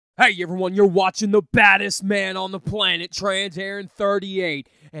Hey everyone, you're watching the baddest man on the planet, Trans Aaron 38.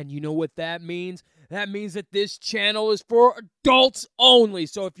 And you know what that means? That means that this channel is for adults only.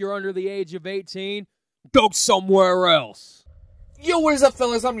 So if you're under the age of 18, go somewhere else. Yo, what is up,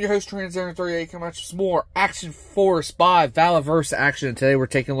 fellas? I'm your host, Trans Aaron 38, coming at you with some more Action Force by Valaverse action. Today we're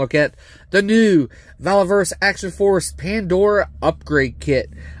taking a look at the new Valaverse Action Force Pandora upgrade kit.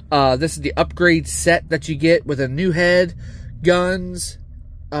 This is the upgrade set that you get with a new head, guns,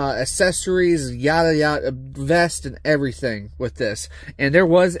 accessories, yada yada, vest and everything with this. And there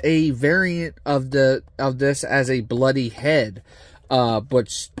was a variant of this as a bloody head,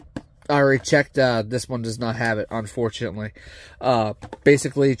 but I already checked. This one does not have it, unfortunately.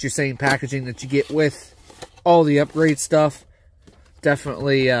 Basically, it's your same packaging that you get with all the upgrade stuff.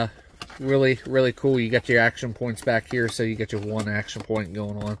 Definitely, really cool. You got your action points back here, so you got your one action point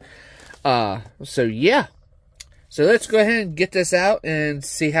going on. So yeah. So let's go ahead and get this out and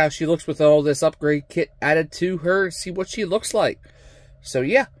see how she looks with all this upgrade kit added to her. See what she looks like. So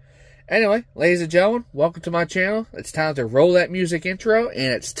yeah. Anyway, ladies and gentlemen, welcome to my channel. It's time to roll that music intro,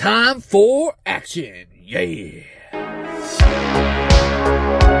 and it's time for action. Yeah.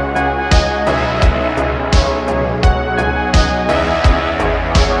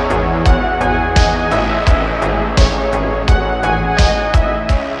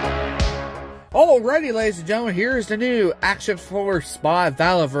 Alrighty, ladies and gentlemen, here's the new Action Force by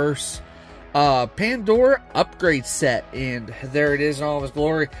Valaverse Pandora upgrade set, and there it is in all of its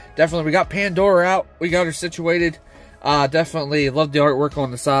glory. Definitely, we got Pandora out. We got her situated. Definitely love the artwork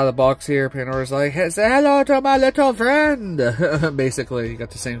on the side of the box here. Pandora's like, say hello to my little friend. Basically, you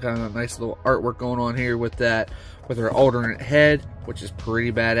got the same kind of nice little artwork going on here with that, with her alternate head, which is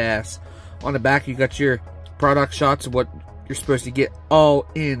pretty badass. On the back, you got your product shots of what you're supposed to get all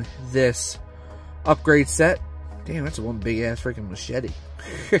in this upgrade set. Damn, that's one big ass freaking machete.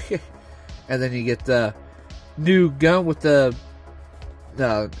 And then you get the new gun with the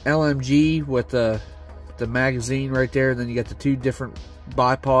LMG with the magazine right there. And then you got the two different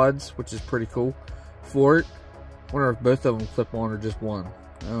bipods, which is pretty cool for it. I wonder if both of them clip on or just one.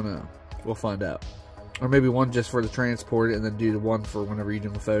 I don't know. We'll find out. Or maybe one just for the transport and then do the one for whenever you're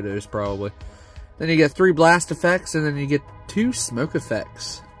doing the photos, probably. Then you get 3 blast effects, and then you get 2 smoke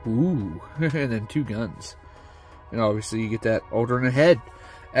effects. Ooh, and then 2 guns. And obviously you get that alternate head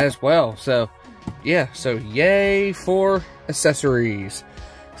as well. So, yeah, so yay for accessories.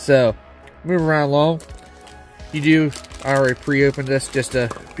 So, moving right along. I already pre-opened this just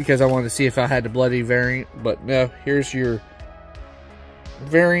because I wanted to see if I had the bloody variant. But no, here's your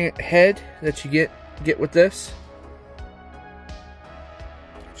variant head that you get with this.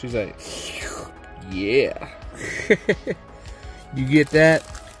 She's like, yeah. You get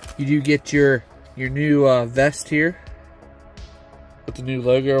that. You do get your new vest here with the new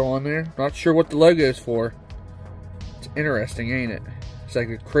logo on there. Not sure what the logo is for. It's interesting, ain't it? It's like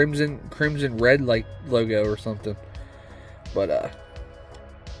a crimson red like logo or something. But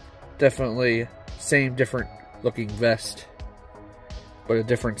definitely same different looking vest, but a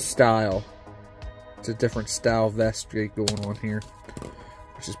different style. It's a different style vest going on here,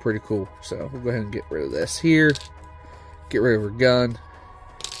 which is pretty cool. So we'll go ahead and get rid of this here. Get rid of her gun.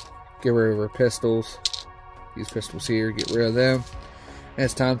 Get rid of her pistols. These pistols here, get rid of them. And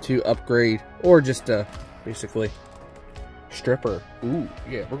it's time to upgrade, or just basically strip her. Ooh,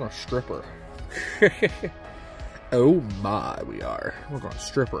 yeah, we're gonna strip her. Oh my, we are. We're gonna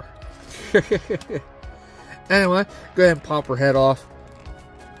strip her. Anyway, go ahead and pop her head off.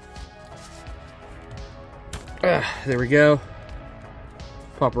 There we go.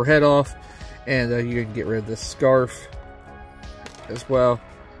 Pop her head off, and you can get rid of this scarf as well.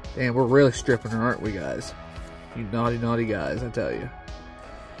 And we're really stripping her, aren't we, guys? You naughty guys, I tell you.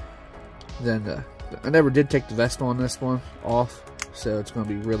 Then I never did take the vest on this one off, so it's going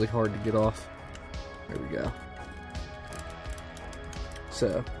to be really hard to get off. There we go.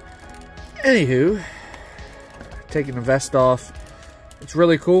 So, anywho, taking the vest off, it's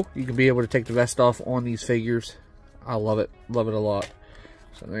really cool. You can be able to take the vest off on these figures. I love it a lot.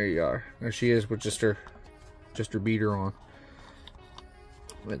 So there you are. There she is with just her beater on.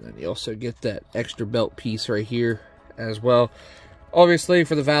 And then you also get that extra belt piece right here as well. Obviously,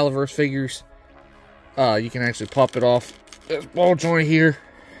 for the Valaverse figures, you can actually pop it off this ball joint here.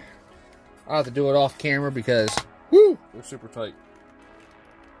 I have to do it off camera because, woo, they're super tight.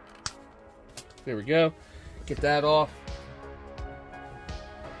 There we go. Get that off.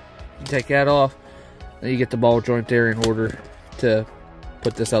 You take that off. Then you get the ball joint there in order to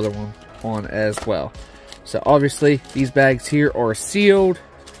put this other one on as well. So obviously, these bags here are sealed.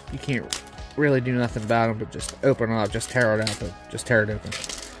 You can't really do nothing about them, but just open it up, just tear it open.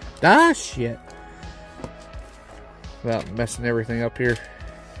 Ah, shit. Without messing everything up here.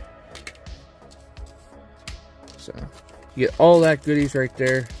 So, you get all that goodies right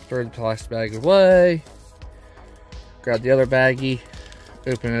there. Throw the plastic bag away. Grab the other baggie.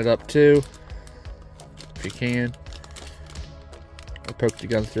 Open it up too. If you can. Or poke the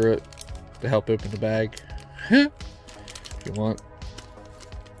gun through it to help open the bag. If you want.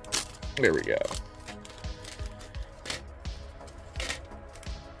 There we go.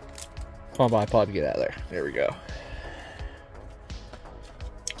 Come on, bipod, get out of there. There we go.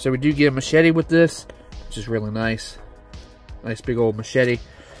 So we do get a machete with this, which is really nice. Nice big old machete.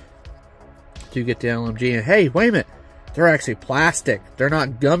 Do get the LMG, and hey, wait a minute. They're actually plastic. They're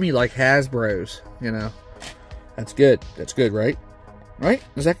not gummy like Hasbro's, you know. That's good. That's good, right? Right?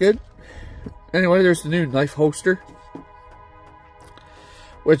 Is that good? Anyway, there's the new knife holster,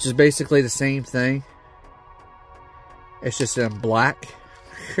 which is basically the same thing. It's just in black.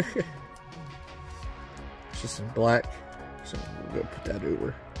 It's just in black. So we'll go put that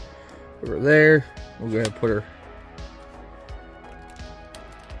over there. We'll go ahead and put her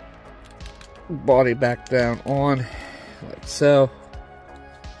body back down on, like so.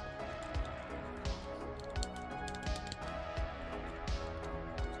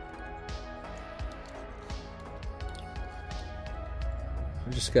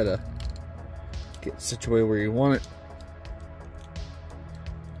 You just gotta get it situated where you want it.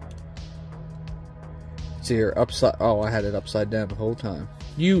 See here, upside. Oh, I had it upside down the whole time.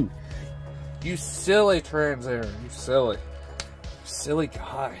 You silly trans Aaron. You silly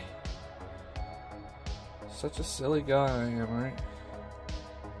guy. Such a silly guy I am, right?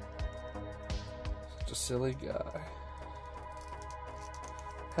 Such a silly guy.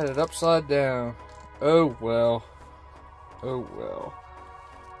 Had it upside down. Oh well. Oh well.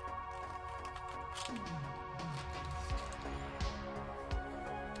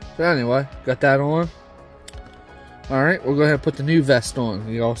 So anyway, got that on. Alright, we'll go ahead and put the new vest on.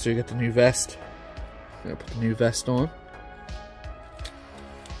 You also get the new vest. I'm gonna put the new vest on.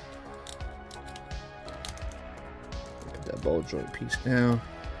 Put that ball joint piece down.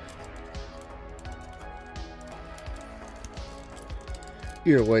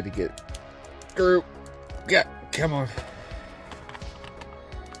 Either way to get through. Yeah, come on.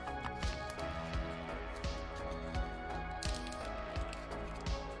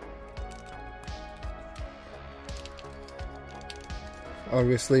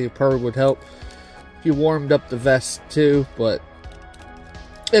 Obviously, it probably would help if you warmed up the vest too, but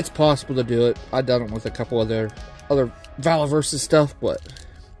it's possible to do it. I've done it with a couple other Valaverse stuff, but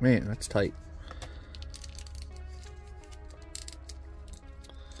man, that's tight.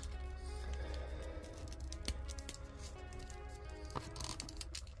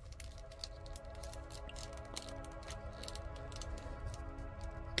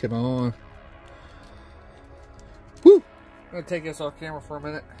 Come on. Woo! I'm gonna take this off camera for a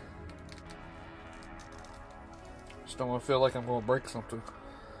minute. Just don't want to feel like I'm gonna break something.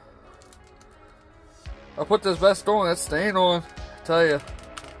 I put this vest on, it's staying on, I tell you.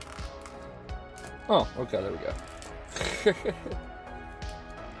 Oh, okay, there we go.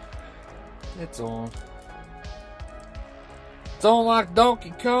 It's on. It's on like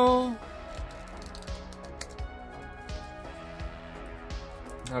Donkey Kong.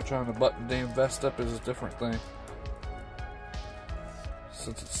 Now trying to button the damn vest up is a different thing.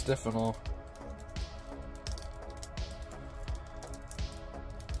 Since it's stiff and all.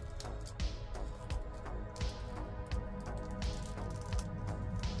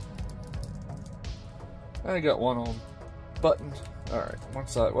 I got one on buttoned. Alright, one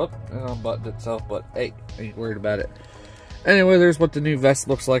side, whoop, it unbuttoned itself, but hey, ain't worried about it. Anyway, there's what the new vest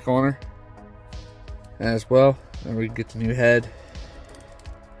looks like on her. As well. And we get the new head.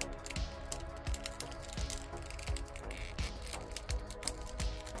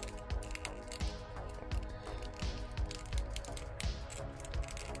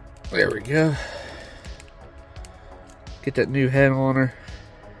 There we go. Get that new head on her.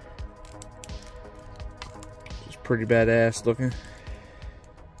 Just pretty badass looking.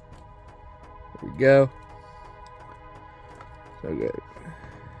 There we go. So good.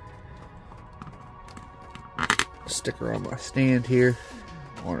 Sticker on my stand here.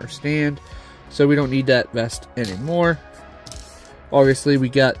 On our stand. So we don't need that vest anymore. Obviously we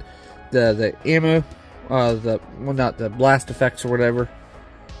got the ammo. Well, not the blast effects or whatever.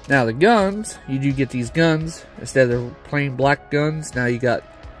 Now the guns, you do get these guns instead of plain black guns. Now you got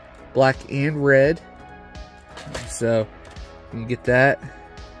black and red, so you get that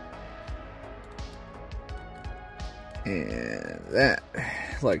and that,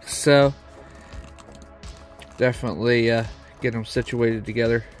 like so. Definitely get them situated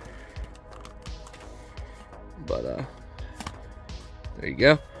together. But there you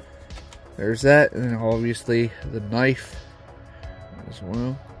go. There's that, and then obviously the knife as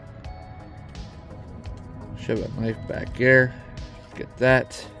well. Shove that knife back there. Get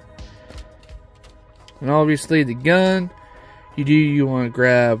that. And obviously the gun. You want to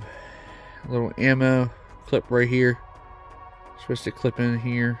grab a little ammo clip right here. It's supposed to clip in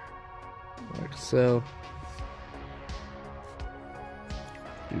here like so.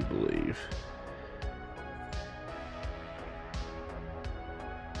 I do believe.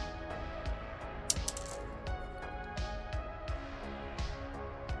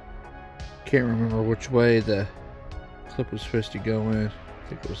 Can't remember which way the clip was supposed to go in. I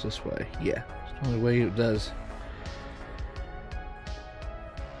think it was this way. Yeah, it's the only way it does.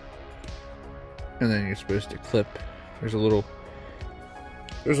 And then you're supposed to clip. There's a little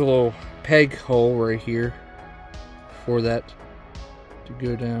peg hole right here for that to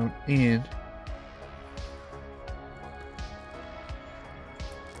go down in.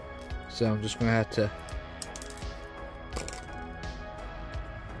 So I'm just gonna have to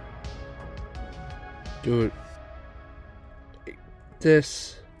do it like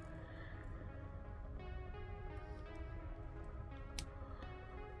this.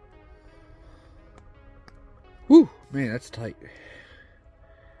 Whew, man, that's tight.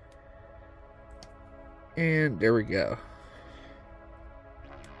 And there we go.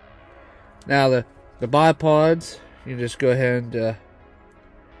 Now the bipods, you just go ahead and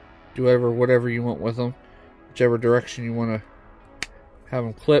do whatever you want with them, whichever direction you want to have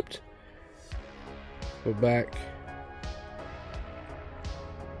them clipped. Go back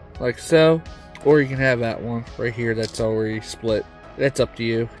like so, or you can have that one right here that's already split. That's up to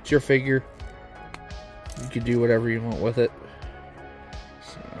you. It's your figure. You can do whatever you want with it.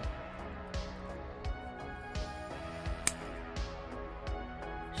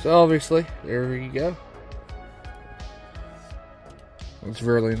 So obviously, there you go. Looks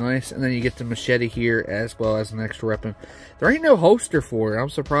really nice. And then you get the machete here as well as an extra weapon. There ain't no holster for it. I'm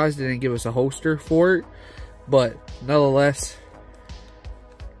surprised they didn't give us a holster for it. But nonetheless,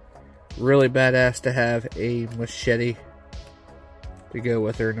 really badass to have a machete to go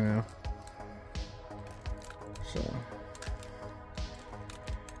with her now. So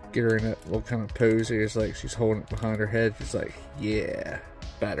get her in that little kind of pose here. It's like she's holding it behind her head. She's like, yeah,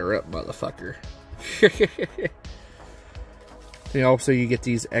 batter up, motherfucker. And also you get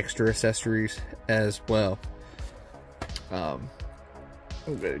these extra accessories as well. I'm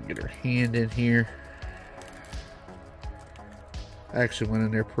gonna get her hand in here. Actually went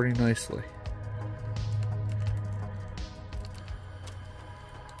in there pretty nicely.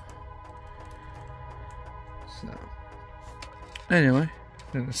 So anyway,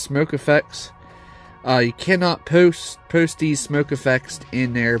 and the smoke effects. You cannot post these smoke effects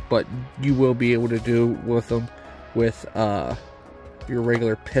in there, but you will be able to do with them with your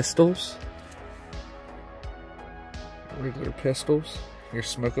regular pistols. Your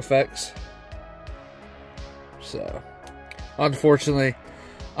smoke effects. So unfortunately,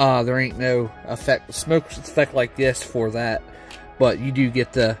 there ain't no smoke effect like this for that, but you do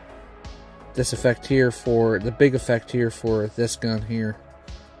get this effect here for the big effect here for this gun here.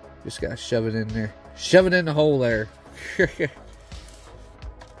 Just gotta shove it in there. Shove it in the hole there.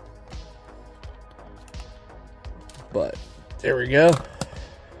 But there we go.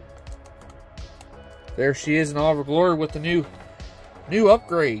 There she is in all of her glory with the new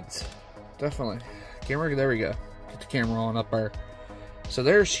upgrades. Definitely. Camera, there we go. Get the camera on up there. So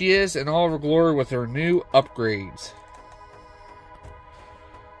there she is in all of her glory with her new upgrades.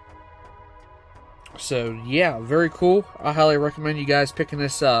 So yeah, very cool. I highly recommend you guys picking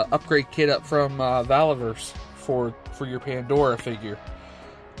this upgrade kit up from Valaverse for your Pandora figure.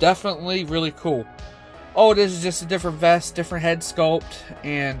 Definitely really cool. Oh, this is just a different vest, different head sculpt,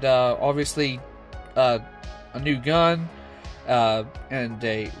 and obviously a new gun, and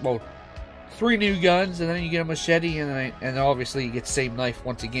three new guns, and then you get a machete, and obviously you get the same knife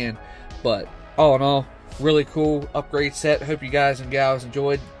once again. But all in all, really cool upgrade set. Hope you guys and gals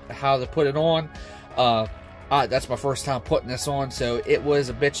enjoyed how they put it on. That's my first time putting this on, so it was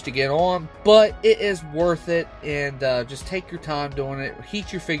a bitch to get on, but it is worth it. And just take your time doing it.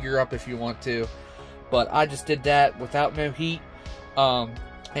 Heat your figure up if you want to, but I just did that without no heat.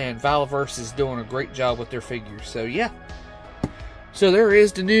 And Valaverse is doing a great job with their figures. So yeah. So there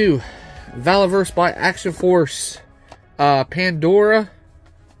is the new Valaverse by Action Force Pandora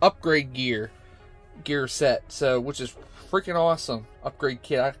upgrade gear set. So which is freaking awesome. Upgrade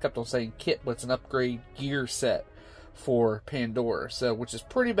kit. I kept on saying kit, but it's an upgrade gear set for Pandora. So which is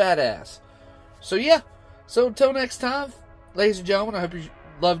pretty badass. So yeah. So until next time, ladies and gentlemen, I hope you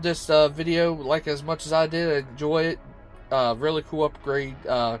loved this video like as much as I did. I enjoy it. Really cool upgrade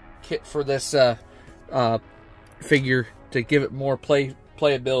kit for this figure to give it more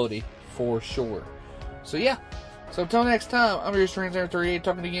playability for sure. So yeah. So until next time, I'm your Trans38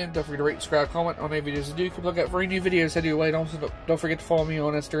 talking again. Don't forget to rate, subscribe, comment on any videos I do. Keep a lookout for any new videos headed your way. Also, don't forget to follow me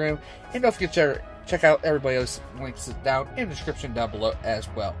on Instagram. And don't forget to check out everybody else's links down in the description down below as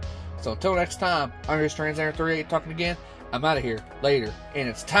well. So until next time, I'm your Trans38 talking again. I'm out of here later. And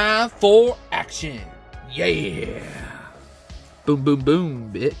it's time for action. Yeah. Boom, boom,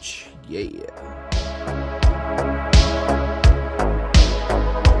 boom, bitch. Yeah.